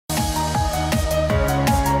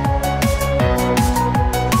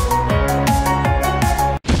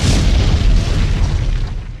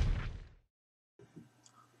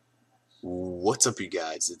What's up, you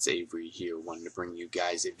guys? It's Avery here, wanting to bring you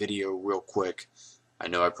guys a video real quick. I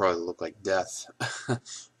know I probably look like death,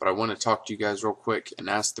 but I want to talk to you guys real quick and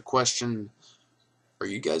ask the question, are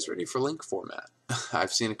you guys ready for link format?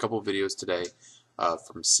 I've seen a couple of videos today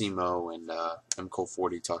from Simo and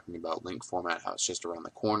MCole40 talking about link format, how it's just around the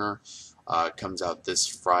corner. It comes out this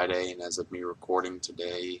Friday, and as of me recording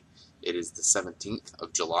today, it is the 17th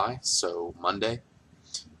of July, so Monday.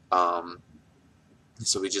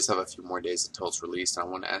 So we just have a few more days until it's released, and I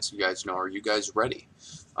want to ask you guys, are you guys ready?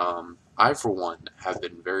 I, for one, have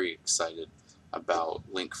been very excited about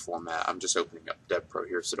link format. I'm just opening up DevPro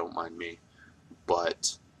here, so don't mind me.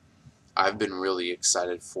 But I've been really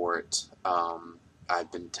excited for it.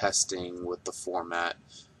 I've been testing with the format.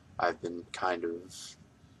 I've been kind of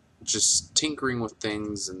just tinkering with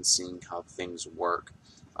things and seeing how things work.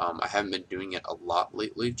 I haven't been doing it a lot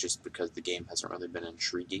lately just because the game hasn't really been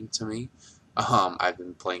intriguing to me. I've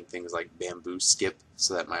been playing things like Bamboo Skip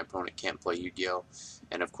so that my opponent can't play Yu-Gi-Oh!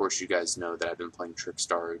 And of course you guys know that I've been playing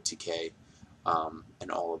Trickstar OTK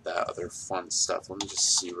and all of that other fun stuff. Let me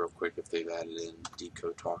just see real quick if they've added in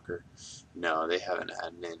Decode Talker. No, they haven't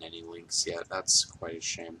added in any links yet. That's quite a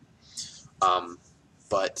shame.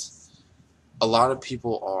 But a lot of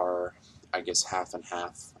people are, I guess, half and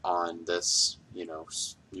half on this.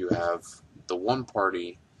 You have the one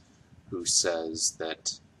party who says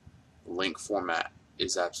that link format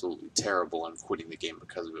is absolutely terrible and quitting the game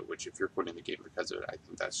because of it, which if you're quitting the game because of it, I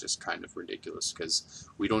think that's just kind of ridiculous because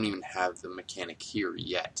we don't even have the mechanic here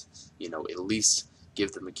yet. At least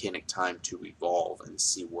give the mechanic time to evolve and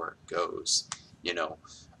see where it goes.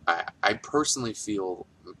 I personally feel,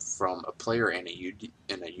 from a player and a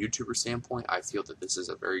YouTuber standpoint, I feel that this is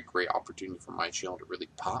a very great opportunity for my channel to really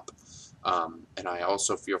pop. And I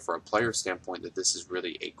also feel, from a player standpoint, that this is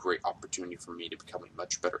really a great opportunity for me to become a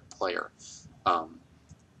much better player.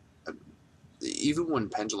 Even when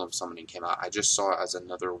Pendulum Summoning came out, I just saw it as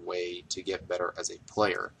another way to get better as a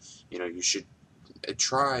player. You should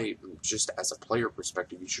try, just as a player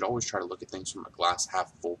perspective, you should always try to look at things from a glass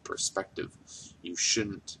half full perspective. You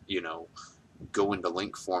shouldn't, go into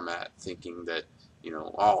link format thinking that,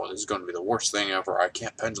 oh, this is going to be the worst thing ever. I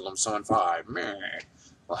can't Pendulum Summon 5. Meh.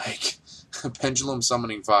 Like, Pendulum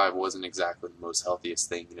Summoning 5 wasn't exactly the most healthiest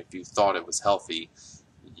thing, and if you thought it was healthy,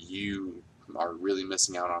 you are really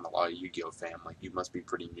missing out on a lot of Yu-Gi-Oh! Fam. Like, you must be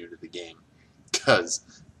pretty new to the game,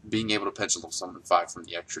 because being able to Pendulum Summon 5 from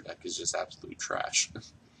the extra deck is just absolutely trash.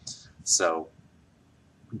 So,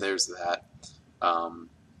 there's that.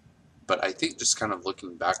 But I think just kind of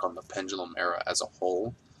looking back on the Pendulum era as a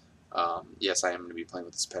whole, yes, I am going to be playing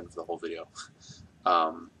with this pen for the whole video.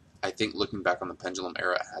 I think looking back on the Pendulum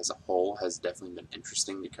era as a whole has definitely been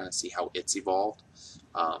interesting to kind of see how it's evolved.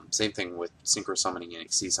 Same thing with Synchro Summoning and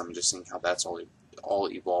Xyz Summon, just seeing how that's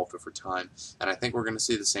all evolved over time. And I think we're going to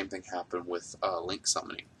see the same thing happen with Link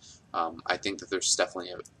Summoning. I think that there's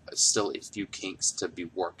definitely still a few kinks to be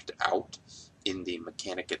worked out in the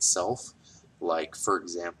mechanic itself. Like, for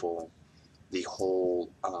example, the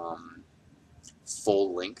whole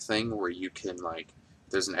full link thing where you can,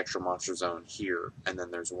 there's an extra monster zone here, and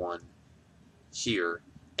then there's one here,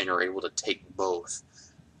 and you're able to take both.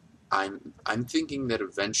 I'm thinking that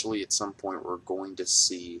eventually, at some point, we're going to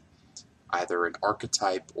see either an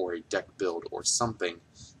archetype or a deck build or something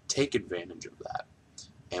take advantage of that,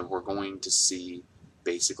 and we're going to see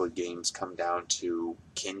basically games come down to,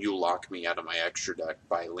 can you lock me out of my extra deck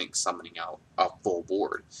by link summoning out a full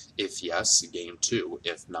board? If yes, game 2.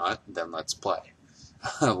 If not, then let's play.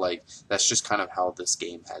 That's just kind of how this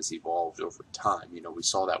game has evolved over time. We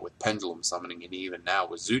saw that with Pendulum Summoning, and even now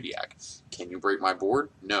with Zoodiac. Can you break my board?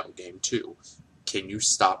 No, game 2. Can you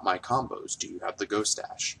stop my combos? Do you have the Ghost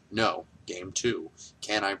Dash? No, game 2.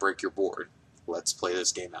 Can I break your board? Let's play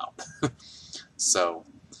this game out. So,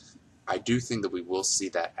 I do think that we will see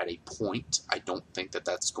that at a point. I don't think that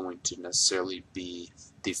that's going to necessarily be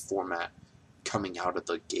the format coming out of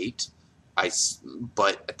the gate.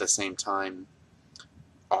 But at the same time,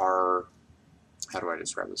 how do I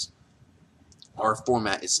describe this? Our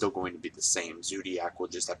format is still going to be the same. Zoodiac will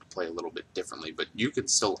just have to play a little bit differently, but you can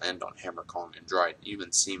still end on Hammer, Kong, and Dryden. Even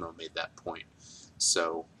Simo made that point.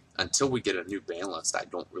 So, until we get a new ban list, I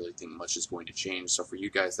don't really think much is going to change. So for you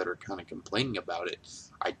guys that are kind of complaining about it,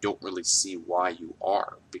 I don't really see why you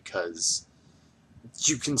are, because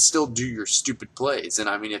you can still do your stupid plays. And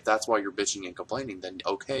I mean, if that's why you're bitching and complaining, then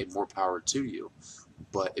okay, more power to you.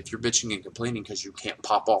 But if you're bitching and complaining because you can't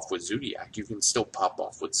pop off with Zoodiac, you can still pop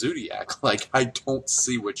off with Zoodiac. I don't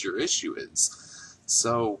see what your issue is.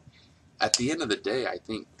 So, at the end of the day, I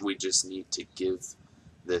think we just need to give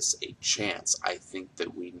this a chance. I think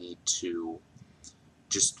that we need to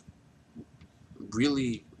just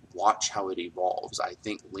really watch how it evolves. I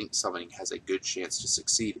think link summoning has a good chance to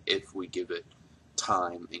succeed if we give it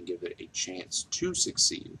time and give it a chance to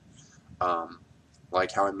succeed.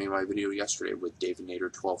 Like how I made my video yesterday with David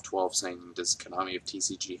Nader 1212 saying, does Konami of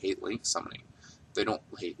TCG hate link summoning? They don't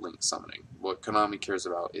hate link summoning. What Konami cares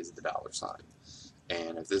about is the dollar sign.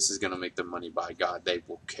 And if this is going to make them money, by God, they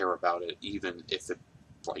will care about it, even if it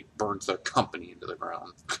like burns their company into the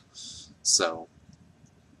ground. So,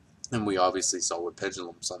 and we obviously saw with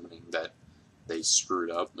Pendulum Summoning that they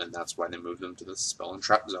screwed up, and that's why they moved them to the Spell and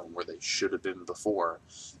Trap Zone where they should have been before.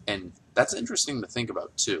 And that's interesting to think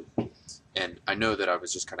about too. And I know that I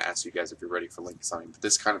was just kind of asking you guys if you're ready for link summoning, but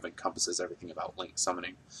this kind of encompasses everything about link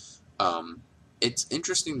summoning. It's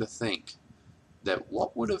interesting to think that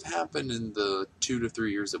what would have happened in the 2 to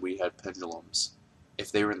 3 years that we had pendulums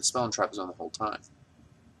if they were in the Spell and Trap Zone the whole time.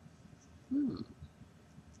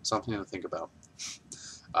 Something to think about.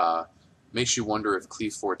 Makes you wonder if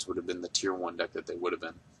Cleave Forts would have been the tier 1 deck that they would have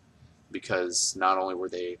been. Because not only were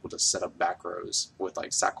they able to set up back rows with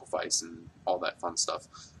like Sacrifice and all that fun stuff,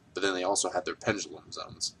 but then they also had their pendulum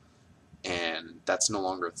zones. And that's no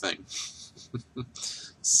longer a thing.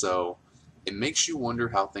 So it makes you wonder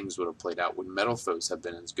how things would have played out when Metal Foes have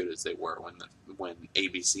been as good as they were when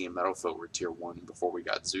ABC and Metal Foe were tier 1 before we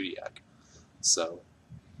got Zodiac. So,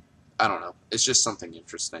 I don't know. It's just something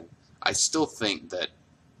interesting. I still think that,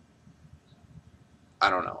 I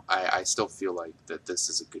don't know, I still feel like that this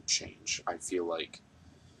is a good change. I feel like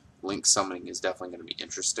link summoning is definitely going to be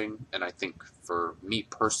interesting, and I think for me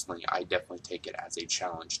personally, I definitely take it as a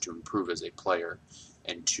challenge to improve as a player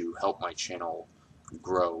and to help my channel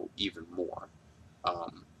grow even more,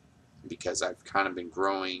 because I've kind of been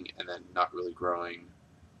growing and then not really growing,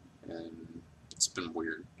 and it's been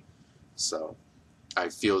weird. So I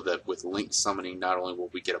feel that with link summoning, not only will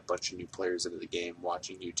we get a bunch of new players into the game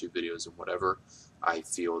watching YouTube videos and whatever, I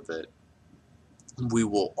feel that we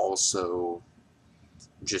will also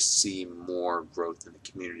just see more growth in the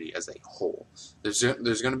community as a whole. There's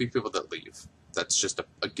going to be people that leave. That's just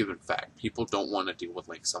a given fact. People don't want to deal with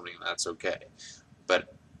link summoning, and that's okay.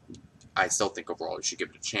 But I still think overall you should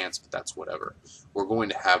give it a chance, but that's whatever. We're going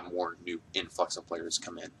to have more new influx of players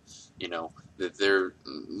come in. You know, that they're,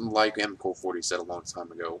 like MCole40 said a long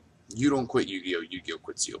time ago, you don't quit Yu-Gi-Oh!, Yu-Gi-Oh!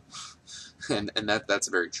 Quits you. and that's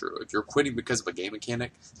very true. If you're quitting because of a game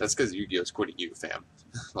mechanic, that's because Yu-Gi-Oh!'s quitting you, fam.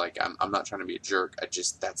 Like, I'm not trying to be a jerk,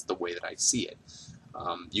 that's the way that I see it.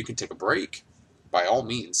 You can take a break. By all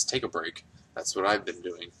means, take a break. That's what I've been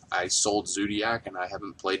doing. I sold Zodiac, and I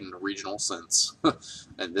haven't played in a regional since.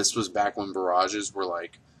 And this was back when barrages were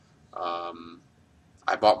like,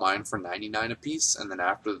 I bought mine for 99 apiece, and then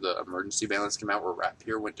after the emergency balance came out where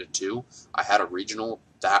Rapier went to 2, I had a regional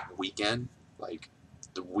that weekend, like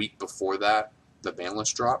the week before that, the ban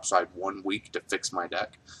list dropped, so I had 1 week to fix my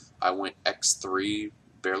deck. I went X3,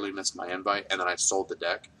 barely missed my invite, and then I sold the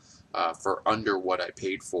deck for under what I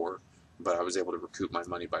paid for. But I was able to recoup my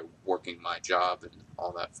money by working my job and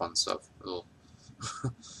all that fun stuff.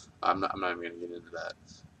 I'm not even going to get into that.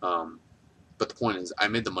 But the point is, I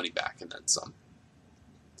made the money back and then some.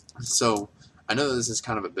 So, I know that this is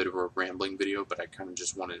kind of a bit of a rambling video, but I kind of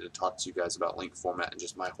just wanted to talk to you guys about link format and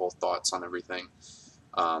just my whole thoughts on everything.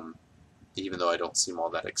 Even though I don't seem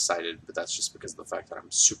all that excited, but that's just because of the fact that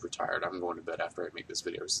I'm super tired. I'm going to bed after I make this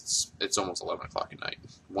video. It's almost 11 o'clock at night.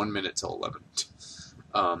 1 minute till 11.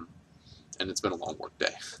 And it's been a long work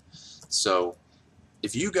day. So,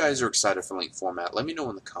 if you guys are excited for link format, let me know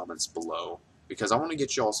in the comments below, because I want to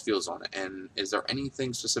get y'all's feels on it. And is there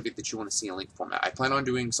anything specific that you want to see in link format? I plan on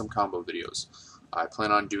doing some combo videos. I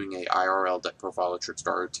plan on doing a IRL deck profile of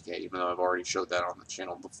Trickstar OTK, even though I've already showed that on the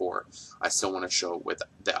channel before. I still want to show it with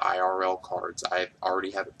the IRL cards. I already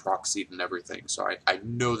have it proxied and everything, so I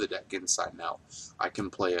know the deck inside and out. I can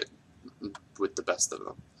play it with the best of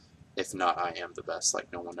them. If not, I am the best,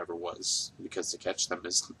 like no one ever was, because to catch them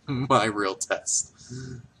is my real test.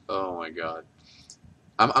 Oh my god.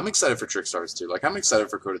 I'm excited for Trickstars too. Like, I'm excited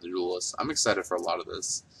for Code of the Duelist. I'm excited for a lot of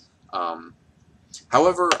this.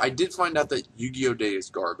 However, I did find out that Yu-Gi-Oh! Day is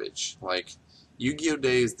garbage. Like, Yu-Gi-Oh!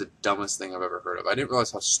 Day is the dumbest thing I've ever heard of. I didn't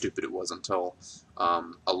realize how stupid it was until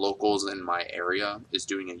a locals in my area is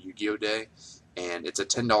doing a Yu-Gi-Oh! Day, and it's a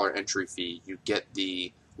 $10 entry fee. You get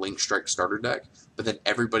the Link Strike starter deck, but then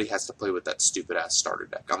everybody has to play with that stupid-ass starter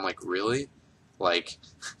deck. I'm like, really? Like,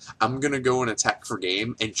 I'm going to go and attack for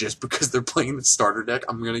game, and just because they're playing the starter deck,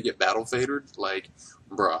 I'm going to get battle fadered? Like,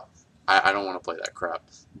 bruh, I don't want to play that crap.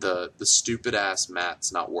 The stupid-ass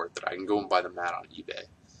mat's not worth it. I can go and buy the mat on eBay.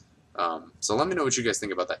 So let me know what you guys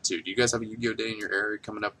think about that, too. Do you guys have a Yu-Gi-Oh! Day in your area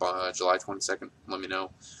coming up July 22nd? Let me know.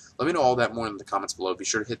 Let me know all that more in the comments below. Be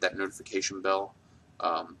sure to hit that notification bell.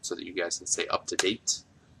 so that you guys can stay up to date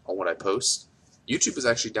on what I post. YouTube is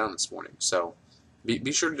actually down this morning, so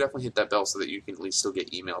be sure to definitely hit that bell so that you can at least still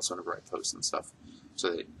get emails whenever I post and stuff.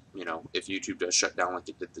 So that, you know, if YouTube does shut down like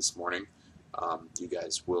it did this morning, you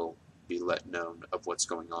guys will be let known of what's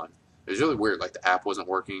going on. It was really weird. Like, the app wasn't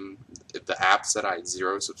working. The app said I had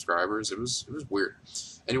 0 subscribers. It was weird.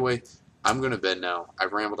 Anyway, I'm going to bed now.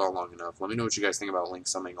 I've rambled on long enough. Let me know what you guys think about link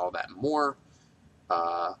summing, all that and more.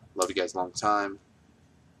 Love you guys a long time.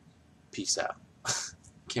 Peace out.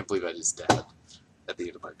 Can't believe I just dabbed at the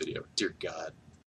end of my video. Dear God.